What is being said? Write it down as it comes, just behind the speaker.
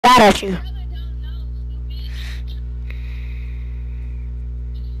mad at you.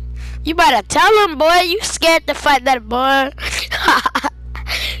 You better tell him, boy. You scared to fight that boy.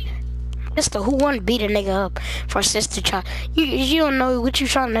 Sister, who wanna beat a nigga up for sister child? You don't know what you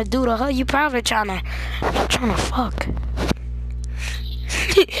trying to do to her. You probably trying to fuck.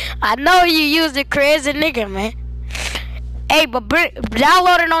 I know you use the crazy nigga, man. Hey, but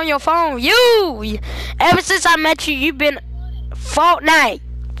download it on your phone. You ever since I met you, you've been Fortnite.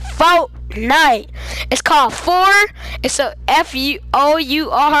 It's called It's a Four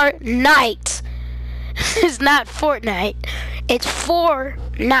night. It's not Fortnite. It's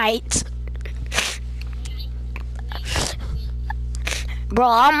Fortnite.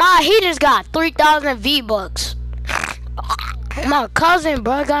 Bro, he just got 3,000 V-Bucks. My cousin,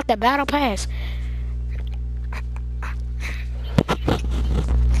 bro, got the battle pass.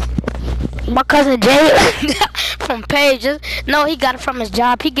 My cousin Jay from Pages. No, he got it from his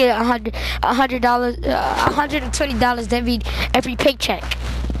job. He get $100, $120 every paycheck.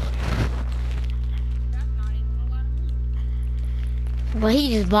 But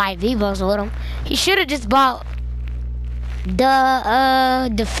he just buy V-Bucks with him. He should have just bought the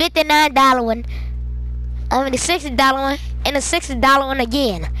 $59 one. I mean the $60 one and the $60 one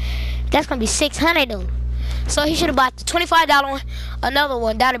again. That's gonna be $600 though. So he should have bought the $25 one, another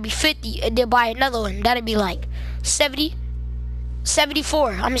one, that'd be $50, and then buy another one, that'd be like 70,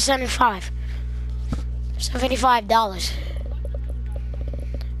 74, I mean 75. $75.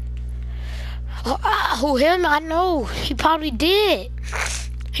 Who, him? I know, he probably did.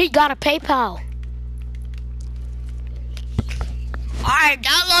 He got a PayPal. Alright,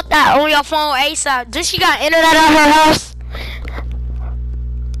 download that on your phone ASAP. Does she got internet at her house?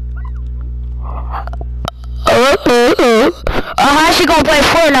 How she gonna play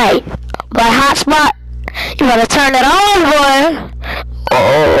Fortnite? By hotspot? You better turn it on, boy.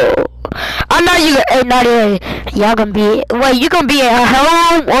 Oh, I know you. Not even. Y'all gonna be. Wait, you gonna be at her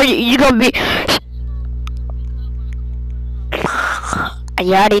home, or you gonna be?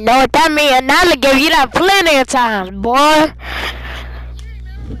 You already know what that means. And I'll give you that plenty of times, boy.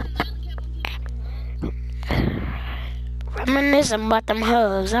 Reminiscing about them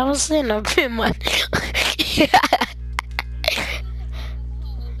hugs. I was sitting up in my.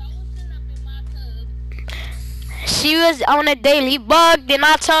 She was on a daily bug, then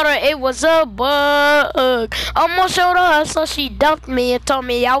I told her it was a bug. Almost showed her, so she dumped me and told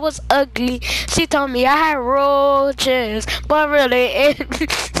me I was ugly. She told me I had roaches, but really it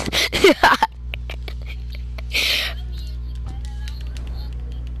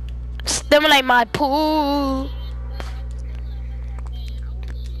stimulate my pool.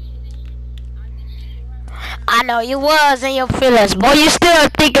 I know you was in your feelings, boy. You still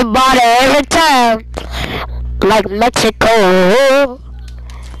think about it every time. Like Mexico.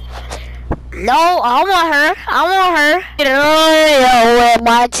 No, I want her. Oh, with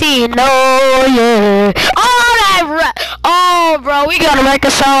my Tino, yeah. Oh, bro, we gotta make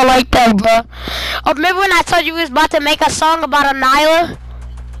a song like that, bro. Or remember when I told you we was about to make a song about a Nyla?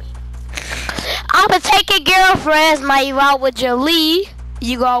 I'ma take your girlfriends, now you out with Jolie.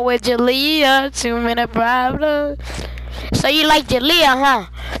 You go with Jalea, 2-minute problem. So you like Jalea, huh?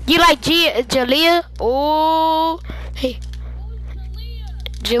 You like Jalea? Oh, hey.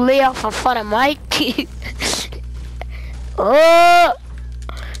 Jalea for fun of Mike. Oh,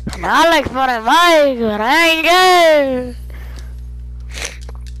 and I like fun of Mike, but I ain't good.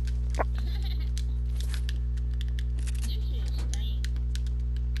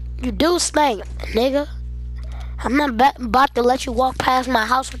 You do stink, nigga. I'm not about to let you walk past my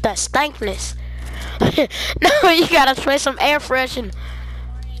house with that stankness. No, you gotta spray some air freshener.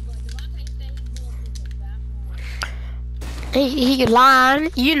 He lying.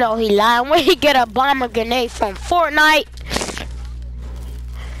 You know he lying. Where he get a bomb grenade from Fortnite?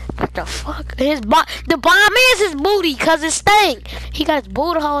 What the fuck? The bomb is his booty, cause it stank. He got his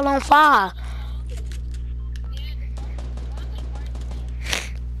booty hole on fire.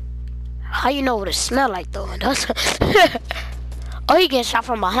 How you know what it smell like though? Oh, he getting shot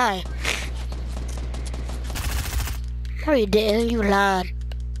from behind. No, you didn't. You lying.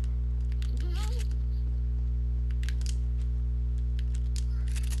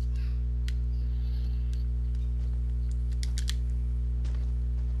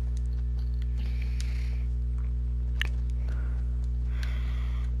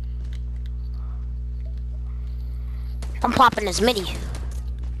 I'm popping this mini.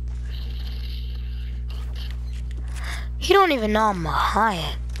 He don't even know I'm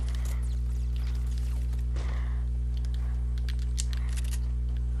behind.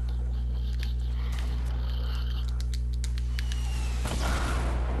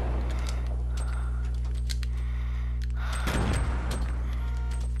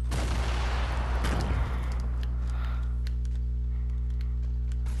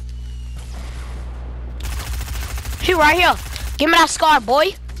 He right here. Give me that scar,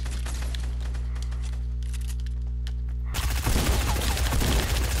 boy.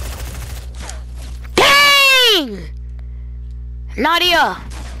 Dang! Nadia.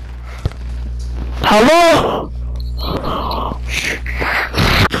 Hello?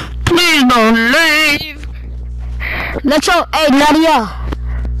 Please don't leave. Let's go. Hey, Nadia.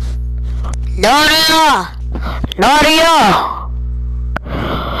 Nadia. Nadia.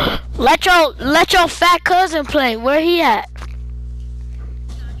 Let your fat cousin play. Where he at?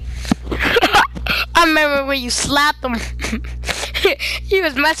 I remember when you slapped him. He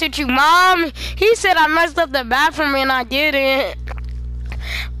was messing with you, Mom. He said I messed up the bathroom and I didn't.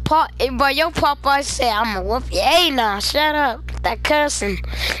 But your papa said I'ma whoop you. Hey, nah, shut up. That cussing.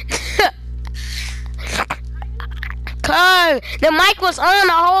 Cause the mic was on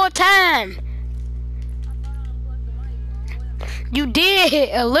the whole time. You did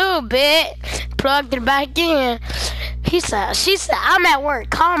a little bit. Plugged it back in. She said, I'm at work.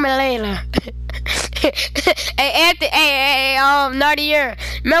 Call me later. Hey, Anthony, hey, Nadia.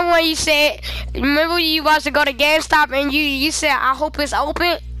 Remember when you was to go to GameStop and you said, I hope it's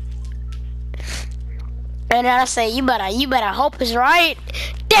open? And then I say, you better hope it's right.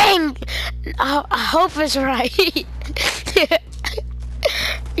 Dang, I hope it's right.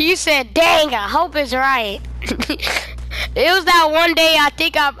 You said, dang, I hope it's right. It was that one day I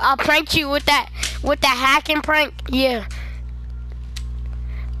think I pranked you with that hacking prank. Yeah.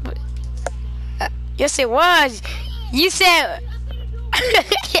 Yes, it was. You said.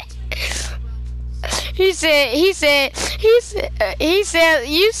 He said. You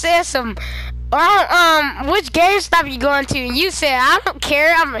said some. Which GameStop you going to? And you said, I don't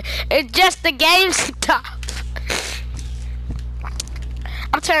care. It's just the GameStop.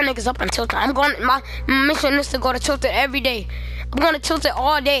 I'm tearing niggas up on Tilted. My mission is to go to Tilted every day. I'm going to Tilted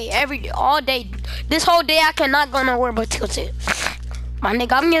all day, all day. This whole day I cannot go nowhere but Tilted. My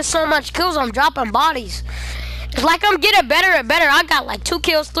nigga, I'm getting so much kills, I'm dropping bodies. It's like I'm getting better and better. I got like 2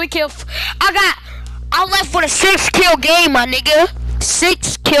 kills, 3 kills. I left with a 6-kill game, my nigga.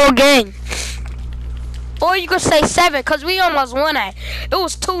 6-kill game. Or you could say 7, cause we almost won that. It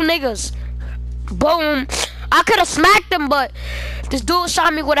was 2 niggas. Boom. I could have smacked them, but this dude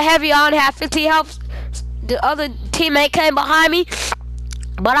shot me with a heavy. I only had 15 health. The other teammate came behind me,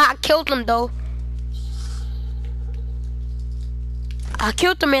 but I killed him though. I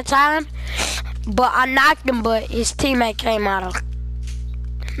killed him in time, but I knocked him, but his teammate came out of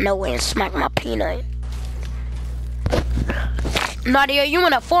nowhere and smacked my peanut. Nadia, you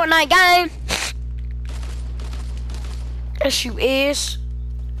in a Fortnite game? Yes, you is.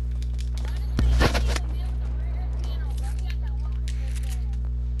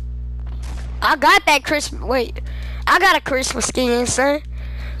 I got that Christmas. Wait, I got a Christmas skin, son.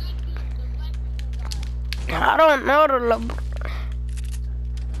 I don't know the.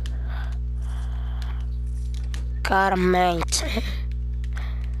 God, mate.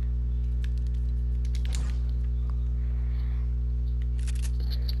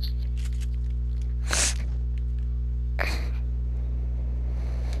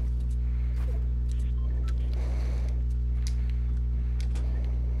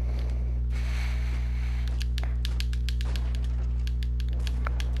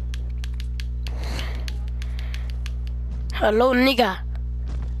 Hello, nigga.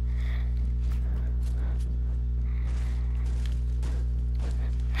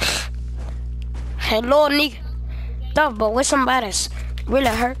 Hello, nigga. Tough, but with somebody's really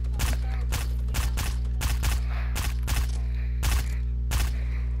hurt.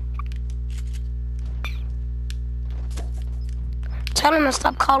 Tell him to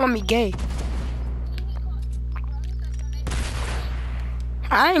stop calling me gay.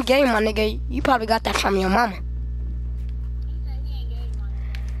 I ain't gay, my nigga. You probably got that from your mama.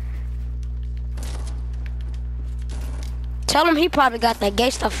 Tell him he probably got that gay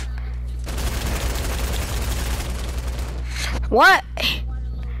stuff. What?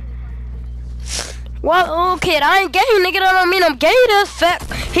 What? Oh, kid, I ain't gay, nigga. That don't mean I'm gay. That's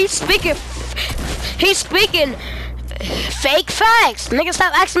fact. He's speaking fake facts. Nigga,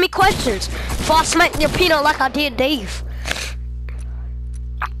 stop asking me questions. Before I smack your peanut like I did Dave.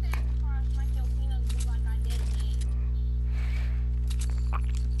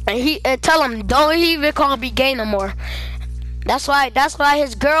 And tell him don't even call me gay no more. That's why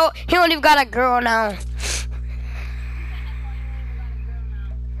his girl, he don't even got a girl now.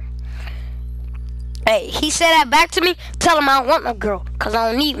 Hey, he said that back to me. Tell him I don't want no girl, cause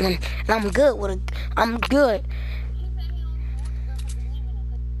I don't need one, and I'm good with it. I'm good.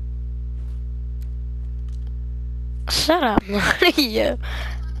 Shut up, yeah.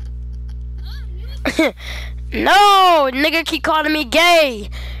 No, nigga keep calling me gay.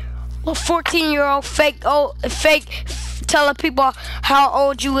 A 14-year-old fake telling people how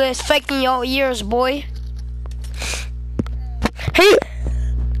old you is, faking your years, boy. He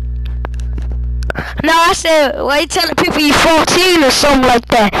No, I said, why you telling people you 14 or something like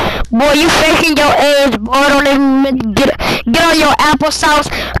that? Boy, you faking your age, boy. Don't even get on your applesauce.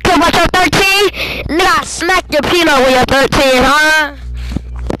 Care about your 13? Nigga, I smack your peanut when you're 13, huh?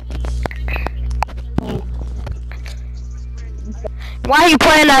 Why he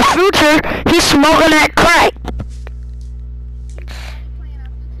playing that future? He's smoking that crack.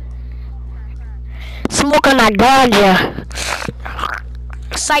 Smoking that ganja.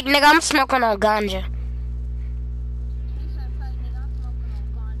 Psych, nigga, I'm smoking on ganja.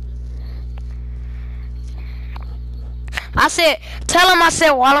 I said, tell him I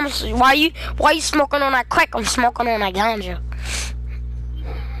said, why you smoking on that crack? I'm smoking on that ganja.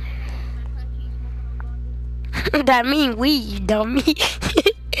 That mean weed, you dummy.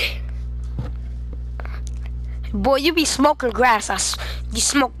 Boy, you be smoking grass. You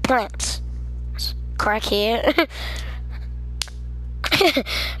smoke plants. Crackhead.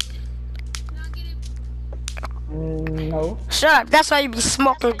 No. Shut up. That's why you be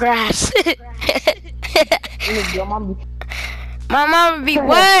smoking grass. My mama be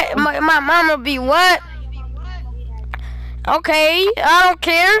what? My mama be what? Okay, I don't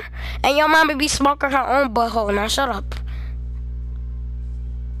care. And your mama be smoking her own butthole. Now shut up.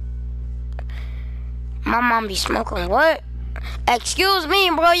 My mom be smoking what? Excuse me,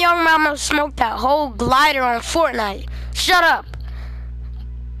 bro. Your mama smoked that whole glider on Fortnite. Shut up.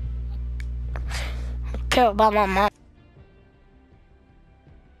 Care about my mom.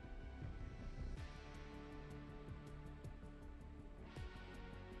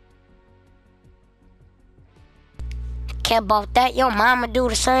 Care about that. Your mama do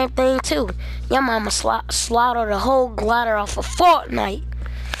the same thing too. Your mama slaughter the whole glider off of Fortnite.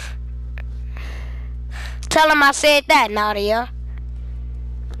 Tell him I said that, Nadia.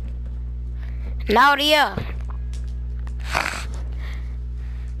 Nadia.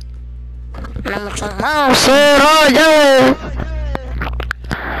 Mom said, oh yeah.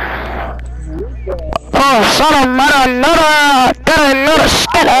 Oh, son of another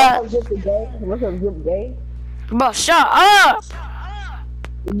scatter. What's up, Zip Gay? Bro, shut up.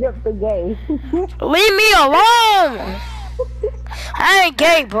 Zip the gay. Leave me alone. I ain't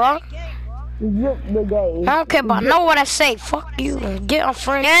gay, bro. Zip the gay. I don't care about know what I say. Fuck you and get on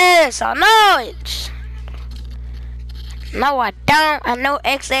friend. Yes, I know it. No, I don't. I know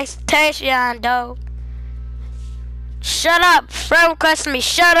XXXTentacion, though. Shut up. Friend cussing me.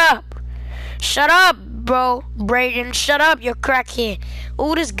 Shut up. Shut up, bro. Brayden, shut up. You're crackhead.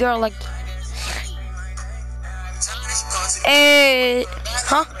 Ooh, this girl like... Hey,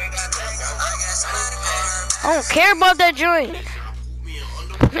 huh? I don't care about that joint.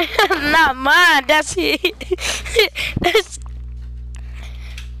 Not mine. That's it.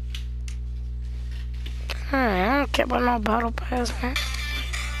 I don't care about no battle pass, man.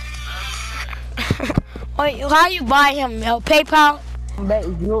 Wait, how you buy him? Yo, PayPal?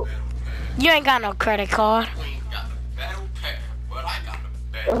 You ain't got no credit card.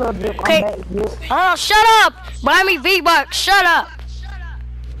 Okay. Oh, shut up! Buy me V-Bucks. Shut up.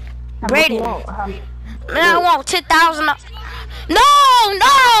 Brady. Man, I want 10,000.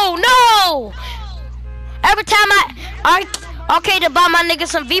 No! Every time okay to buy my nigga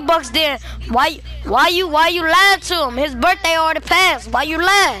some V-Bucks, then why you lying to him? His birthday already passed. Why you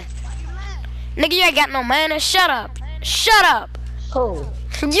lying? Nigga, you ain't got no money. Shut up. Shut up. Who?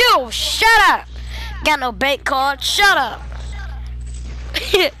 You, shut up. Got no bank card. Shut up.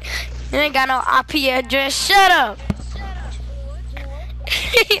 You ain't got no IP address. Shut up.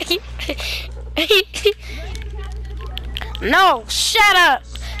 No, shut up.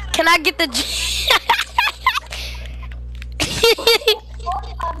 Can I get the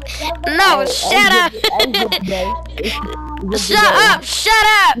No, shut up. Shut up. Shut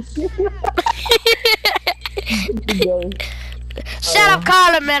up. Shut up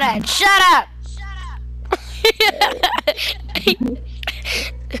calling me that. Shut up.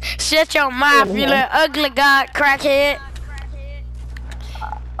 Shut your mouth, you little ugly god crackhead.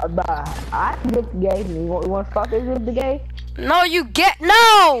 I Zip the gay. You want to fuck this Zip the gay? No, you get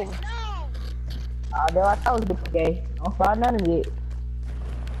no. Then I thought it was Zip the gay. Don't find none of it.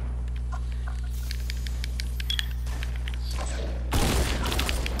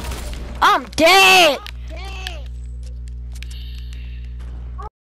 I'm dead.